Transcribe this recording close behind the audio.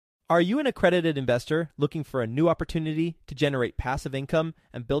Are you an accredited investor looking for a new opportunity to generate passive income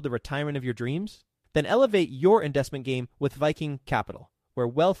and build the retirement of your dreams? Then elevate your investment game with Viking Capital, where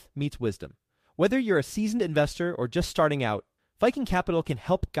wealth meets wisdom. Whether you're a seasoned investor or just starting out, Viking Capital can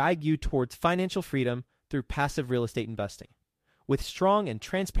help guide you towards financial freedom through passive real estate investing. With strong and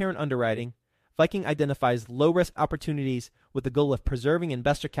transparent underwriting, Viking identifies low-risk opportunities with the goal of preserving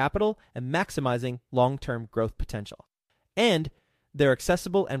investor capital and maximizing long-term growth potential. And their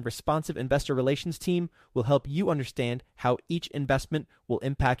accessible and responsive investor relations team will help you understand how each investment will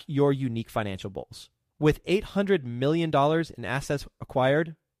impact your unique financial goals. With $800 million in assets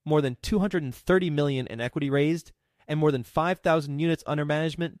acquired, more than $230 million in equity raised, and more than 5,000 units under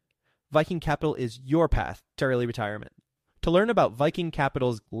management, Viking Capital is your path to early retirement. To learn about Viking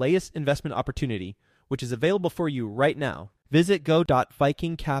Capital's latest investment opportunity, which is available for you right now, visit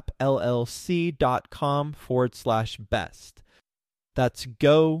go.vikingcapllc.com/best. That's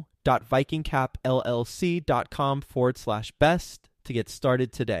go.vikingcapllc.com/best to get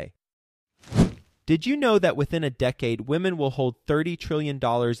started today. Did you know that within a decade, women will hold $30 trillion in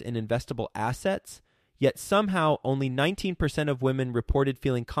investable assets? Yet somehow only 19% of women reported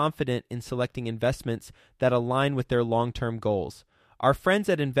feeling confident in selecting investments that align with their long-term goals. Our friends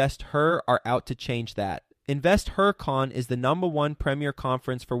at InvestHer are out to change that. InvestHerCon is the #1 premier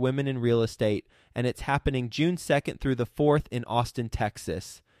conference for women in real estate, and it's happening June 2nd through the 4th in Austin,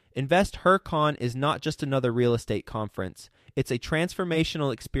 Texas. InvestHerCon is not just another real estate conference. It's a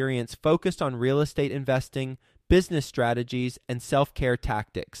transformational experience focused on real estate investing, business strategies, and self-care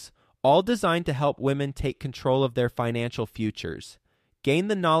tactics, all designed to help women take control of their financial futures. Gain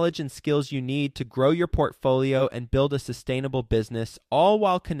the knowledge and skills you need to grow your portfolio and build a sustainable business, all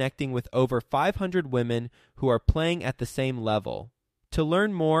while connecting with over 500 women who are playing at the same level. To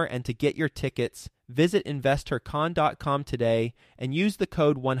learn more and to get your tickets, visit InvestHerCon.com today and use the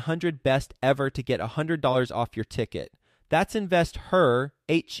code 100BESTEVER to get $100 off your ticket. That's InvestHer,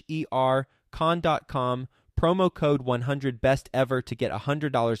 H-E-R, con.com, promo code 100BESTEVER to get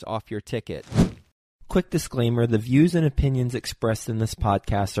 $100 off your ticket. Quick disclaimer, the views and opinions expressed in this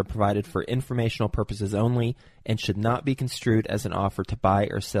podcast are provided for informational purposes only and should not be construed as an offer to buy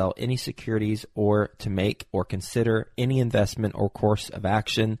or sell any securities or to make or consider any investment or course of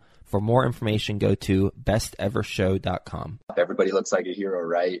action. For more information, go to bestevershow.com. Everybody looks like a hero,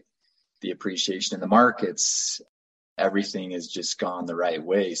 right? The appreciation in the markets, everything has just gone the right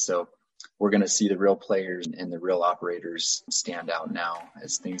way. So we're going to see the real players and the real operators stand out now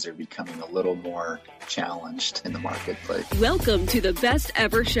as things are becoming a little more challenged in the marketplace. Welcome to the Best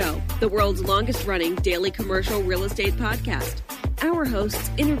Ever Show, the world's longest running daily commercial real estate podcast. Our hosts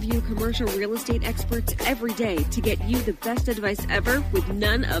interview commercial real estate experts every day to get you the best advice ever with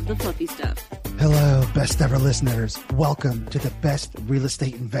none of the fluffy stuff. Hello, Best Ever listeners. Welcome to the Best Real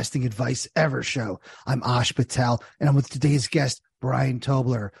Estate Investing Advice Ever Show. I'm Ash Patel, and I'm with today's guest, Brian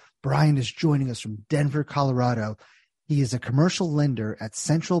Tobler. Brian is joining us from Denver, Colorado. He is a commercial lender at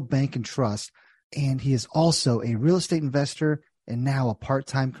Central Bank and Trust, and he is also a real estate investor and now a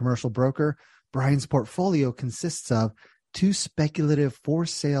part-time commercial broker. Brian's portfolio consists of 2 speculative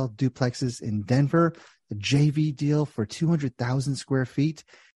for-sale duplexes in Denver, a JV deal for 200,000 square feet.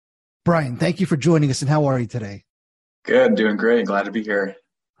 Brian, thank you for joining us, and how are you today? Good, doing great. Glad to be here.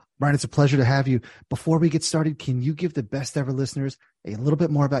 Brian, it's a pleasure to have you. Before we get started, can you give the Best Ever listeners a little bit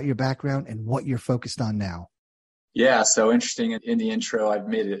more about your background and what you're focused on now? Yeah, so interesting. In the intro, I've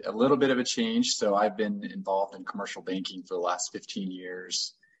made it a little bit of a change. So I've been involved in commercial banking for the last 15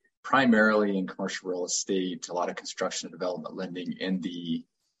 years, primarily in commercial real estate, a lot of construction and development lending in the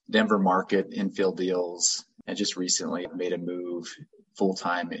Denver market, infill deals, and just recently made a move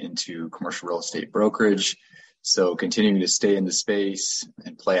full-time into commercial real estate brokerage. So continuing to stay in the space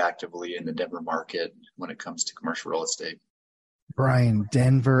and play actively in the Denver market when it comes to commercial real estate. Brian,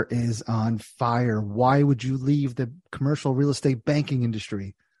 Denver is on fire. Why would you leave the commercial real estate banking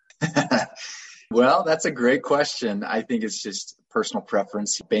industry? Well, that's a great question. I think it's just personal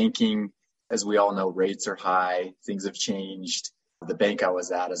preference. Banking, as we all know, rates are high. Things have changed. The bank I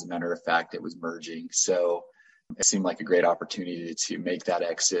was at, as a matter of fact, it was merging. So it seemed like a great opportunity to make that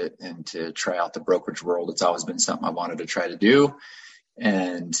exit and to try out the brokerage world. It's always been something I wanted to try to do.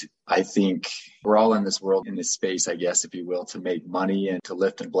 And I think we're all in this world, in this space, I guess, if you will, to make money and to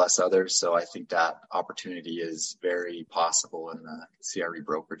lift and bless others. So I think that opportunity is very possible in the CRE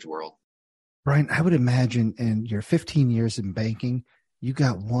brokerage world. Brian, I would imagine in your 15 years in banking, you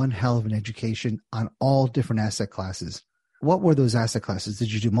got one hell of an education on all different asset classes. What were those asset classes?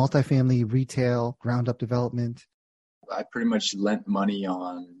 Did you do multifamily, retail, ground up development? I pretty much lent money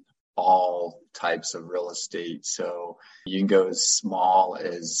on all types of real estate. So you can go as small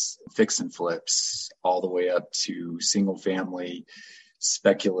as fix and flips all the way up to single family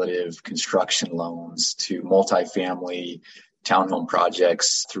speculative construction loans to multifamily townhome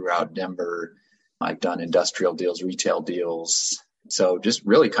projects throughout Denver. I've done industrial deals, retail deals. So just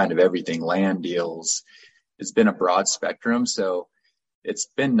really kind of everything, land deals. It's been a broad spectrum. So it's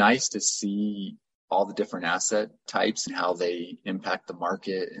been nice to see all the different asset types and how they impact the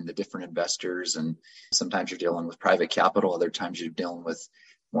market and the different investors. And sometimes you're dealing with private capital. Other times you're dealing with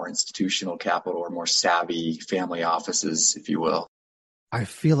more institutional capital or more savvy family offices, if you will. I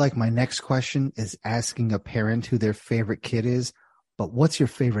feel like my next question is asking a parent who their favorite kid is, but what's your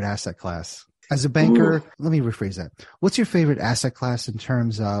favorite asset class? As a banker, Let me rephrase that. What's your favorite asset class in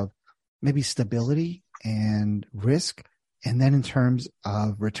terms of maybe stability and risk, and then in terms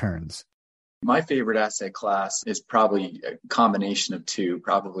of returns? My favorite asset class is probably a combination of two,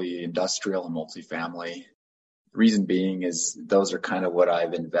 probably industrial and multifamily. The reason being is those are kind of what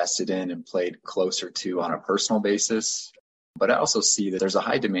I've invested in and played closer to on a personal basis. But I also see that there's a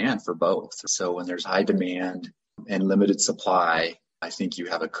high demand for both. So when there's high demand and limited supply, I think you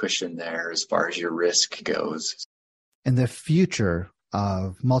have a cushion there as far as your risk goes. And the future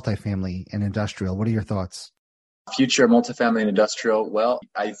of multifamily and industrial, what are your thoughts? Future of multifamily and industrial, well,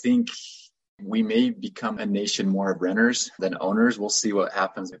 I think we may become a nation more of renters than owners. We'll see what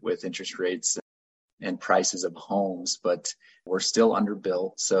happens with interest rates and prices of homes, but we're still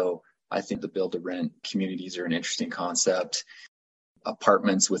underbuilt. So I think the build to rent communities are an interesting concept.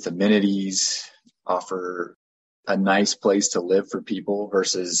 Apartments with amenities offer a nice place to live for people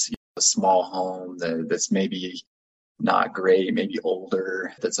versus a small home that's maybe not great, maybe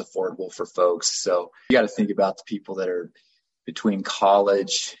older, that's affordable for folks. So you got to think about the people that are between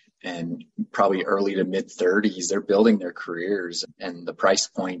college and probably early to mid 30s. They're building their careers, and the price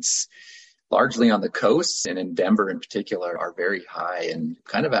points largely on the coast and in Denver in particular are very high and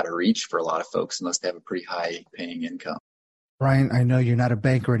kind of out of reach for a lot of folks unless they have a pretty high paying income. Brian, I know you're not a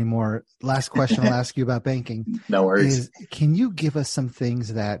banker anymore. Last question I'll ask you about banking. No worries. Can you give us some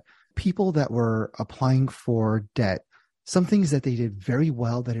things that people that were applying for debt, some things that they did very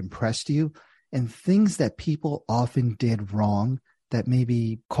well that impressed you, and things that people often did wrong that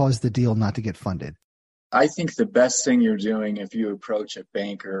maybe caused the deal not to get funded? I think the best thing you're doing if you approach a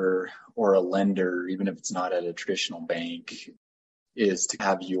banker or a lender, even if it's not at a traditional bank, is to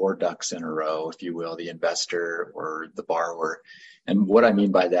have your ducks in a row, if you will, the investor or the borrower. And what I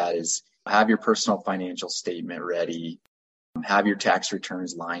mean by that is have your personal financial statement ready, have your tax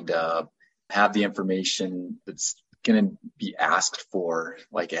returns lined up, have the information that's going to be asked for,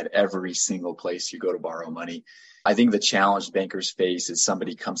 like at every single place you go to borrow money. I think the challenge bankers face is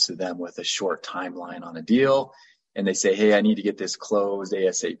somebody comes to them with a short timeline on a deal and they say, hey, I need to get this closed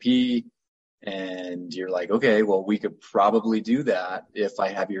ASAP. And you're like, okay, well, we could probably do that if I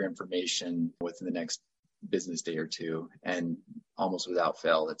have your information within the next business day or two. And almost without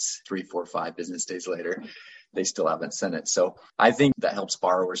fail, it's 3, 4, 5 business days later, they still haven't sent it. So I think that helps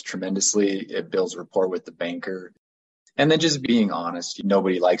borrowers tremendously. It builds rapport with the banker. And then just being honest,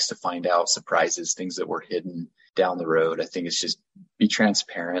 nobody likes to find out surprises, things that were hidden down the road. I think it's just be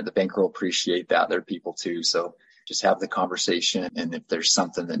transparent. The banker will appreciate that. They're people too. So just have the conversation. And if there's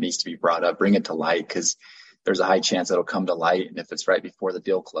something that needs to be brought up, bring it to light, because there's a high chance it'll come to light. And if it's right before the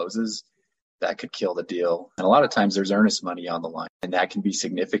deal closes, that could kill the deal. And a lot of times there's earnest money on the line, and that can be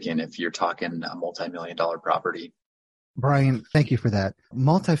significant if you're talking a multi-million-dollar property. Brian, thank you for that.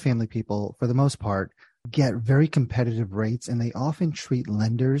 Multifamily people, for the most part, get very competitive rates, and they often treat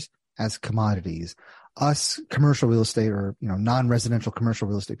lenders as commodities. Us commercial real estate or non-residential commercial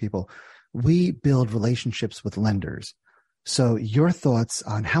real estate people, we build relationships with lenders. So your thoughts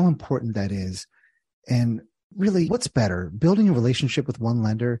on how important that is, and really what's better, building a relationship with one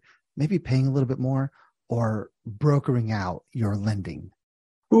lender, maybe paying a little bit more, or brokering out your lending?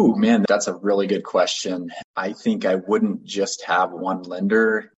 Ooh, man, that's a really good question. I think I wouldn't just have one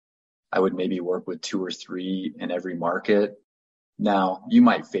lender. I would maybe work with 2 or 3 in every market. Now, you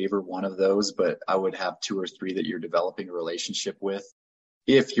might favor one of those, but I would have 2 or 3 that you're developing a relationship with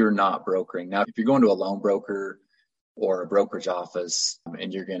if you're not brokering. Now, if you're going to a loan broker or a brokerage office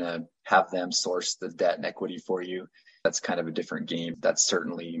and you're going to have them source the debt and equity for you, that's kind of a different game. That's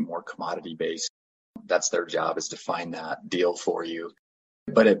certainly more commodity based. That's their job, is to find that deal for you.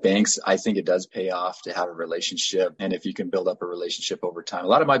 But at banks, I think it does pay off to have a relationship. And if you can build up a relationship over time, a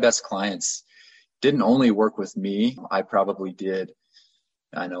lot of my best clients didn't only work with me. I probably did,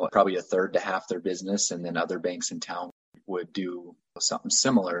 probably a third to half their business. And then other banks in town would do something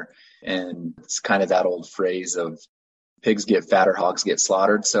similar. And it's kind of that old phrase of pigs get fatter, hogs get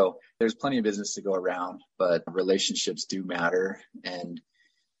slaughtered. So there's plenty of business to go around, but relationships do matter. And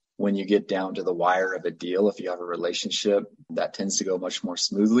when you get down to the wire of a deal, if you have a relationship, that tends to go much more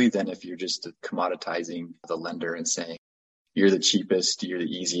smoothly than if you're just commoditizing the lender and saying, you're the cheapest, you're the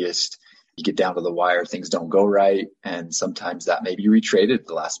easiest. You get down to the wire, things don't go right. And sometimes that may be retraded at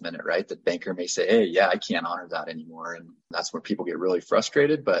the last minute, right? The banker may say, hey, yeah, I can't honor that anymore. And that's where people get really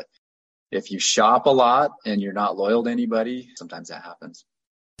frustrated. But if you shop a lot and you're not loyal to anybody, sometimes that happens.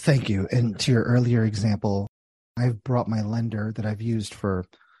 Thank you. And to your earlier example, I've brought my lender that I've used for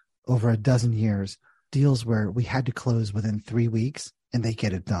over a dozen years, deals where we had to close within 3 weeks and they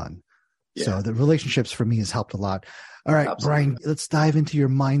get it done. Yeah. So the relationships for me has helped a lot. All right, absolutely. Brian, let's dive into your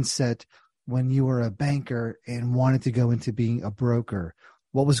mindset when you were a banker and wanted to go into being a broker.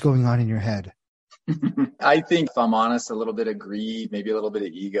 What was going on in your head? I think, if I'm honest, a little bit of greed, maybe a little bit of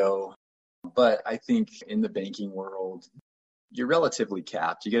ego. But I think in the banking world, you're relatively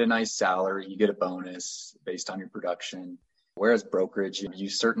capped. You get a nice salary, you get a bonus based on your production. Whereas brokerage, you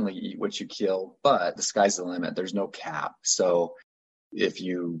certainly eat what you kill, but the sky's the limit. There's no cap. So if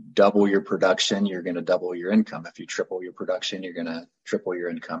you double your production, you're going to double your income. If you triple your production, you're going to triple your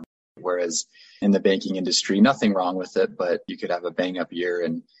income. Whereas in the banking industry, nothing wrong with it, but you could have a bang up year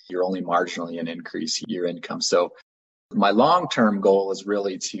and you're only marginally an increase your income. So my long-term goal is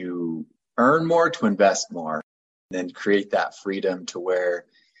really to earn more, to invest more, and then create that freedom to where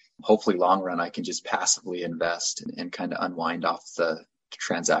hopefully long run, I can just passively invest and kind of unwind off the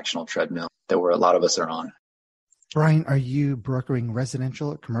transactional treadmill that where a lot of us are on. Brian, are you brokering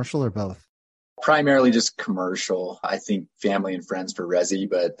residential, commercial, or both? Primarily just commercial. I think family and friends for resi,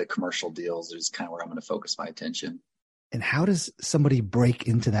 but the commercial deals is kind of where I'm going to focus my attention. And how does somebody break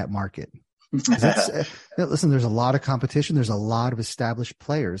into that market? Listen, there's a lot of competition. There's a lot of established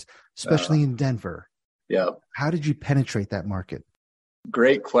players, especially in Denver. Yeah. How did you penetrate that market?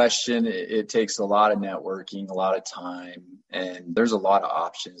 Great question. It takes a lot of networking, a lot of time, and there's a lot of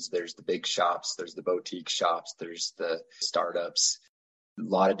options. There's the big shops, there's the boutique shops, there's the startups, a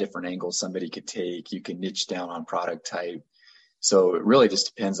lot of different angles somebody could take. You can niche down on product type. So it really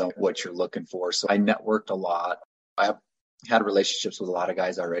just depends on what you're looking for. So I networked a lot. I have had relationships with a lot of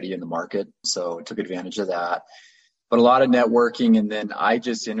guys already in the market, so I took advantage of that. But a lot of networking, and then I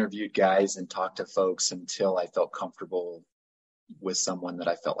just interviewed guys and talked to folks until I felt comfortable with someone that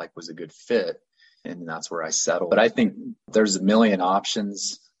I felt like was a good fit. And that's where I settled. But I think there's a million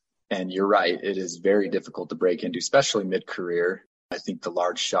options. And you're right. It is very difficult to break into, especially mid-career. I think the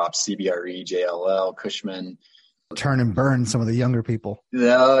large shops, CBRE, JLL, Cushman. Turn and burn some of the younger people.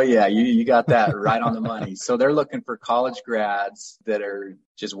 Oh, yeah. You got that right on the money. So they're looking for college grads that are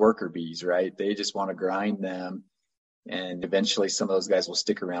just worker bees, right? They just want to grind them. And eventually some of those guys will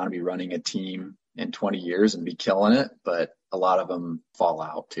stick around and be running a team in 20 years and be killing it. But a lot of them fall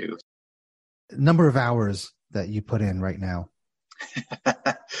out too. Number of hours that you put in right now.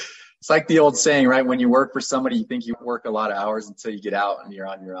 It's like the old saying, right? When you work for somebody, you think you work a lot of hours until you get out and you're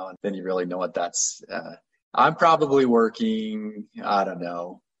on your own. Then you really know what that's. I'm probably working,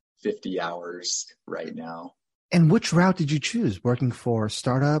 50 hours right now. And which route did you choose? Working for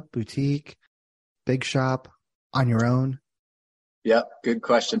startup, boutique, big shop, on your own? Yep. Good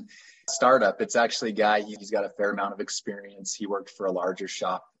question. Startup. It's actually a guy, he's got a fair amount of experience. He worked for a larger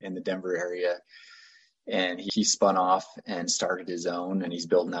shop in the Denver area, and he spun off and started his own, and he's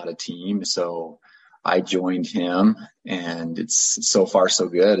building out a team. So I joined him, and it's so far so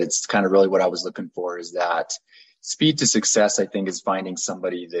good. It's kind of really what I was looking for, is that speed to success. I think is finding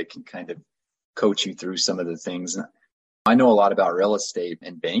somebody that can kind of coach you through some of the things. I know a lot about real estate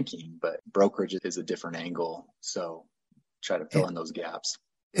and banking, but brokerage is a different angle. So try to fill in those gaps.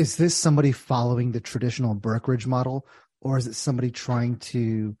 Is this somebody following the traditional brokerage model, or is it somebody trying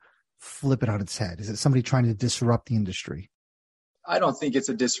to flip it on its head? Is it somebody trying to disrupt the industry? I don't think it's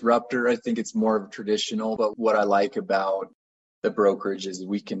a disruptor. I think it's more of traditional. But what I like about the brokerage is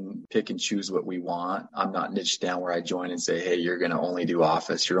we can pick and choose what we want. I'm not niched down where I join and say, hey, you're going to only do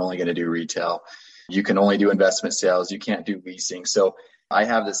office. You're only going to do retail. You can only do investment sales. You can't do leasing. So I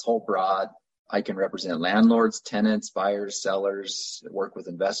have this whole broad. I can represent landlords, tenants, buyers, sellers, work with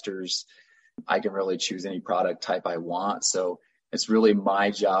investors. I can really choose any product type I want. So it's really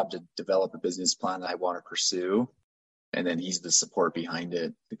my job to develop a business plan that I want to pursue. And then he's the support behind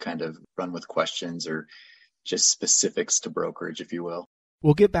it to kind of run with questions or just specifics to brokerage, if you will.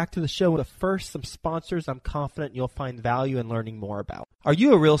 We'll get back to the show, but first, some sponsors I'm confident you'll find value in learning more about. Are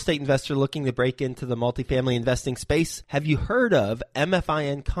you a real estate investor looking to break into the multifamily investing space? Have you heard of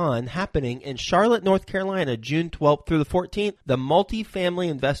MFIN Con happening in Charlotte, North Carolina, June 12th through the 14th? The Multifamily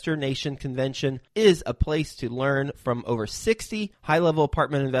Investor Nation Convention is a place to learn from over 60 high-level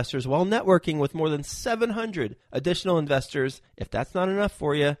apartment investors while networking with more than 700 additional investors. If that's not enough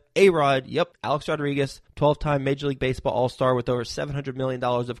for you, A-Rod, Alex Rodriguez, 12-time Major League Baseball All-Star with over $700 million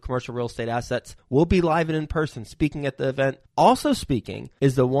of commercial real estate assets, will be live and in person speaking at the event. Also speaking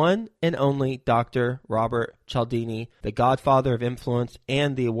is the one and only Dr. Robert Cialdini, the godfather of influence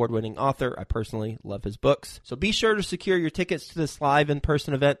and the award-winning author. I personally love his books. So be sure to secure your tickets to this live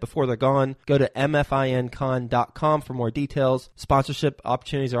in-person event before they're gone. Go to mfincon.com for more details. Sponsorship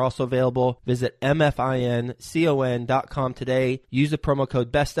opportunities are also available. Visit mfincon.com today. Use the promo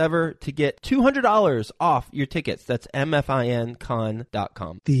code BESTEVER to get $200 off your tickets. That's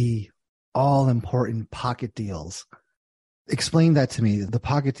mfincon.com. The all-important pocket deals. Explain that to me. The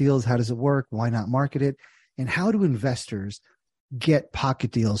pocket deals, how does it work? Why not market it? And how do investors get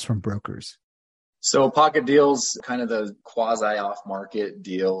pocket deals from brokers? So pocket deals, kind of the quasi off-market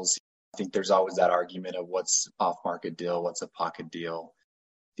deals. I think there's always that argument of what's off-market deal, what's a pocket deal.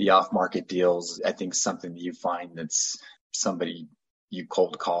 The off-market deals, I think something that you find that's somebody you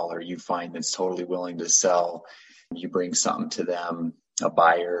cold call or you find that's totally willing to sell. You bring something to them, a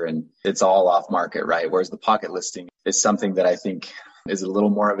buyer, and it's all off-market, right? Whereas the pocket listing is something that I think is a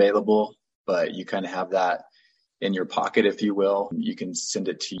little more available, but you kind of have that in your pocket, if you will. You can send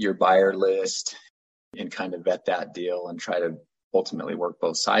it to your buyer list and kind of vet that deal and try to ultimately work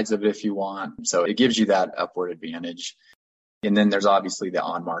both sides of it if you want. So it gives you that upward advantage. And then there's obviously the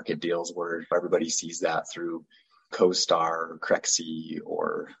on-market deals where everybody sees that through CoStar or Crexi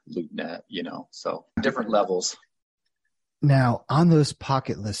or LoopNet, so different levels. Now, on those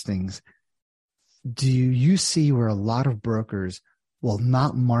pocket listings, do you see where a lot of brokers will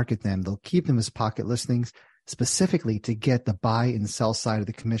not market them? They'll keep them as pocket listings specifically to get the buy and sell side of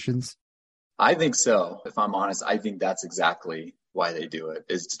the commissions? I think so. If I'm honest, I think that's exactly why they do it,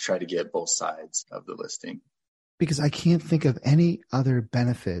 is to try to get both sides of the listing. Because I can't think of any other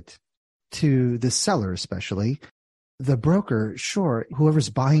benefit to the seller, especially. The broker, sure, whoever's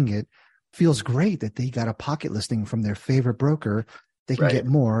buying it feels great that they got a pocket listing from their favorite broker. They can get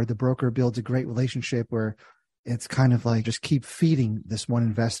more. The broker builds a great relationship where it's kind of like just keep feeding this one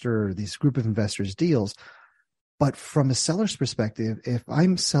investor or this group of investors deals. But from a seller's perspective, if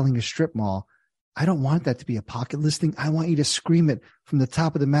I'm selling a strip mall, I don't want that to be a pocket listing. I want you to scream it from the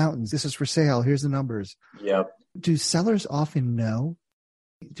top of the mountains. This is for sale. Here's the numbers. Yep. Do sellers often know?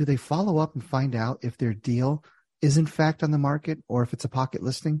 Do they follow up and find out if their deal is in fact on the market or if it's a pocket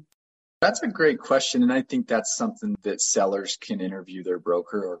listing? That's a great question. And I think that's something that sellers can interview their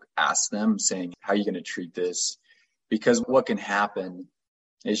broker or ask them, saying, how are you going to treat this? Because what can happen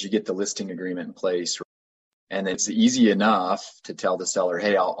is you get the listing agreement in place, and it's easy enough to tell the seller,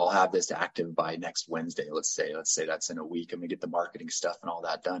 hey, I'll have this active by next Wednesday. Let's say that's in a week. I'm going to get the marketing stuff and all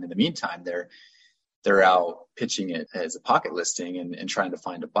that done. In the meantime, they're out pitching it as a pocket listing and trying to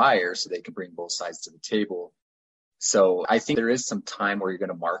find a buyer so they can bring both sides to the table. So I think there is some time where you're going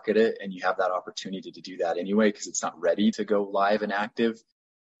to market it and you have that opportunity to do that anyway, because it's not ready to go live and active.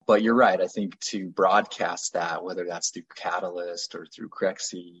 But you're right. I think to broadcast that, whether that's through Catalyst or through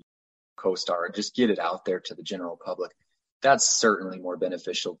Crexi, CoStar, just get it out there to the general public. That's certainly more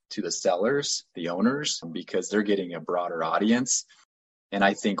beneficial to the sellers, the owners, because they're getting a broader audience. And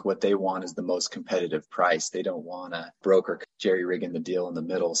I think what they want is the most competitive price. They don't want a broker jerry-rigging the deal in the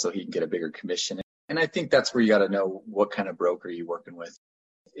middle so he can get a bigger commission. And I think that's where you got to know what kind of broker you're working with.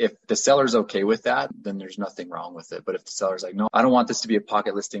 If the seller's okay with that, then there's nothing wrong with it. But if the seller's like, no, I don't want this to be a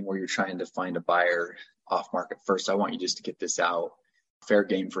pocket listing where you're trying to find a buyer off market first. I want you just to get this out, fair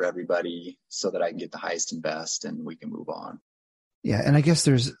game for everybody so that I can get the highest and best and we can move on. Yeah. And I guess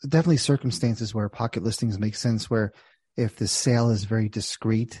there's definitely circumstances where pocket listings make sense, where if the sale is very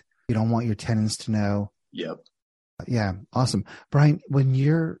discreet, you don't want your tenants to know. Yep. Yeah. Awesome. Brian, when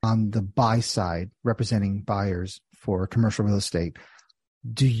you're on the buy side representing buyers for commercial real estate,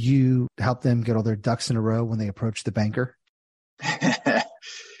 do you help them get all their ducks in a row when they approach the banker?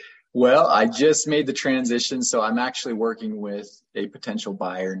 Well, I just made the transition. So I'm actually working with a potential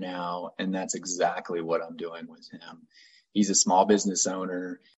buyer now. And that's exactly what I'm doing with him. He's a small business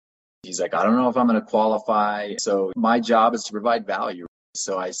owner. He's like, I don't know if I'm going to qualify. So my job is to provide value.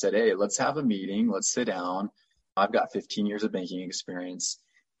 So I said, hey, let's have a meeting. Let's sit down. I've got 15 years of banking experience.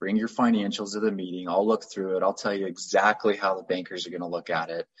 Bring your financials to the meeting. I'll look through it. I'll tell you exactly how the bankers are going to look at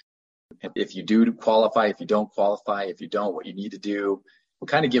it. If you do qualify, if you don't qualify, if you don't, what you need to do. we'll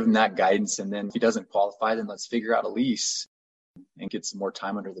kind of give him that guidance. And then if he doesn't qualify, then let's figure out a lease and get some more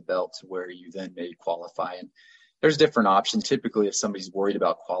time under the belt to where you then may qualify. And there's different options. Typically, if somebody's worried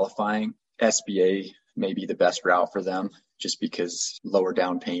about qualifying, SBA may be the best route for them, just because lower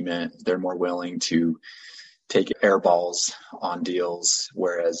down payment, they're more willing to take airballs on deals,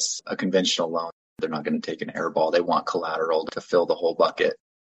 whereas a conventional loan, they're not going to take an airball. They want collateral to fill the whole bucket.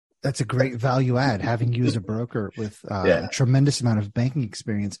 That's a great value add, having you as a broker with a tremendous amount of banking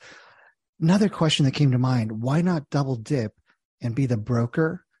experience. Another question that came to mind, why not double dip and be the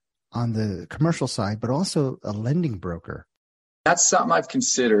broker on the commercial side, but also a lending broker? That's something I've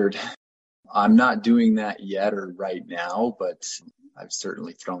considered. I'm not doing that yet or right now, but I've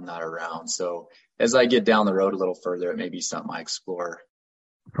certainly thrown that around. So as I get down the road a little further, it may be something I explore.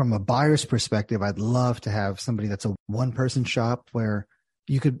 From a buyer's perspective, I'd love to have somebody that's a one-person shop where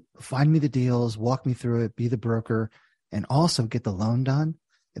you could find me the deals, walk me through it, be the broker, and also get the loan done.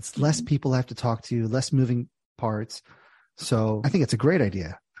 It's less people I have to talk to, less moving parts. So I think it's a great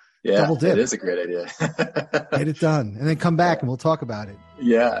idea. Yeah, double dip. It is a great idea. Get it done and then come back and we'll talk about it.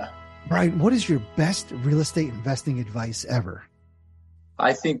 Yeah. Brian, what is your best real estate investing advice ever?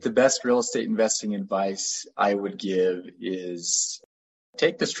 I think the best real estate investing advice I would give is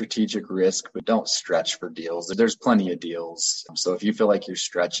take the strategic risk, but don't stretch for deals. There's plenty of deals. So if you feel like you're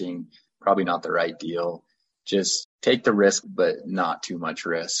stretching, probably not the right deal. Just take the risk, but not too much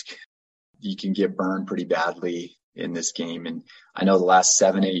risk. You can get burned pretty badly in this game. And I know the last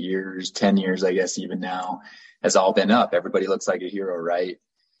 7, 8 years, 10 years, I guess even now, has all been up. Everybody looks like a hero, right?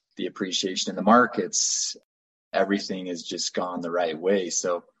 The appreciation in the markets, everything has just gone the right way.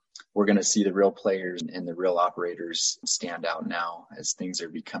 So we're going to see the real players and the real operators stand out now as things are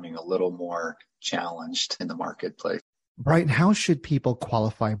becoming a little more challenged in the marketplace. Brian, how should people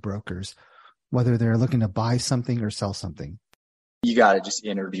qualify brokers, whether they're looking to buy something or sell something? You got to just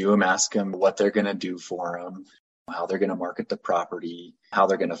interview them, ask them what they're going to do for them, how they're going to market the property, how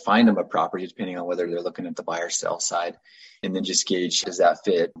they're going to find them a property, depending on whether they're looking at the buy or sell side, and then just gauge, does that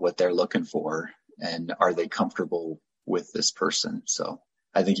fit what they're looking for? And are they comfortable with this person? So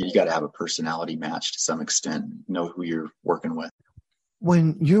I think you got to have a personality match to some extent, know who you're working with.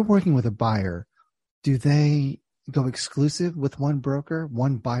 When you're working with a buyer, do they go exclusive with one broker,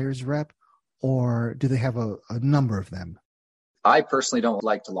 one buyer's rep, or do they have a number of them? I personally don't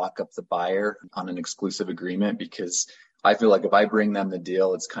like to lock up the buyer on an exclusive agreement because I feel like if I bring them the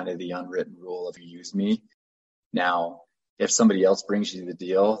deal, it's kind of the unwritten rule of you use me. Now, if somebody else brings you the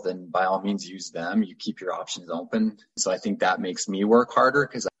deal, then by all means use them. You keep your options open. So I think that makes me work harder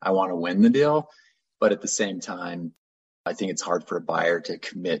because I want to win the deal. But at the same time, I think it's hard for a buyer to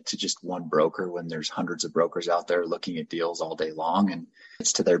commit to just one broker when there's hundreds of brokers out there looking at deals all day long. And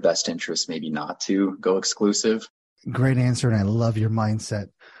it's to their best interest maybe not to go exclusive. Great answer, and I love your mindset.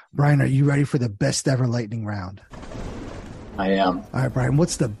 Brian, are you ready for the best ever lightning round? I am. All right, Brian,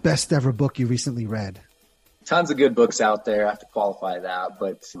 what's the best ever book you recently read? Tons of good books out there. I have to qualify that.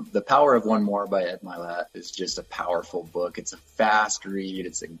 But The Power of One More by Ed Mylett is just a powerful book. It's a fast read.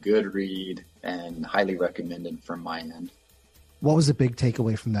 It's a good read and highly recommended from my end. What was a big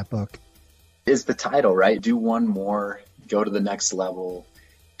takeaway from that book? Is the title, right? Do one more, go to the next level.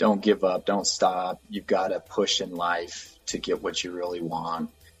 Don't give up. Don't stop. You've got to push in life to get what you really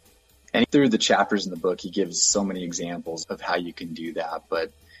want. And through the chapters in the book, he gives so many examples of how you can do that.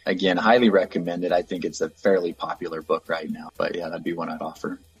 But again, highly recommended. I think it's a fairly popular book right now. But yeah, that'd be one I'd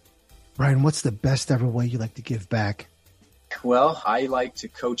offer. Brian, what's the best ever way you like to give back? Well, I like to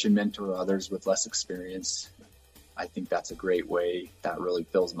coach and mentor others with less experience. I think that's a great way. That really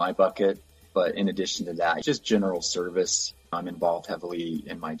fills my bucket. But in addition to that, just general service. I'm involved heavily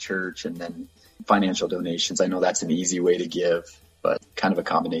in my church, and then financial donations. I know that's an easy way to give, but kind of a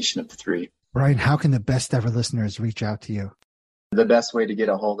combination of the three. Brian, how can the best ever listeners reach out to you? The best way to get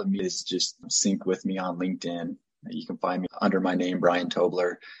a hold of me is just sync with me on LinkedIn. You can find me under my name, Brian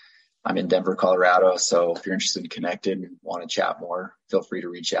Tobler. I'm in Denver, Colorado. So if you're interested in connecting and want to chat more, feel free to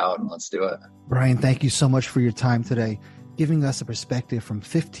reach out and let's do it. Brian, thank you so much for your time today, giving us a perspective from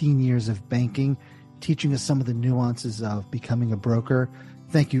 15 years of banking, teaching us some of the nuances of becoming a broker.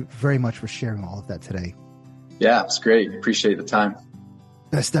 Thank you very much for sharing all of that today. Yeah, it's great. Appreciate the time.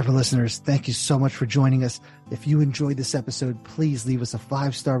 Best ever listeners, thank you so much for joining us. If you enjoyed this episode, please leave us a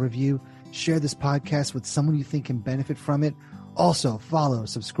 5-star review. Share this podcast with someone you think can benefit from it. Also, follow,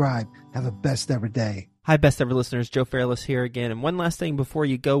 subscribe. Have a best ever day. Hi, best ever listeners. Joe Fairless here again. And one last thing before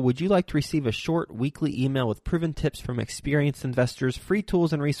you go, would you like to receive a short weekly email with proven tips from experienced investors, free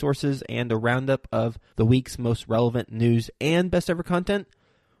tools and resources, and a roundup of the week's most relevant news and best ever content?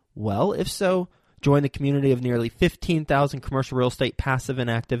 Well, if so, Join the community of nearly 15,000 commercial real estate passive and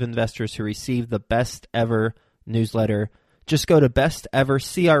active investors who receive the best ever newsletter. Just go to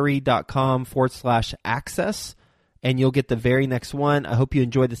bestevercre.com/access and you'll get the very next one. I hope you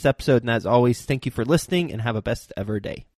enjoyed this episode. And as always, thank you for listening and have a best ever day.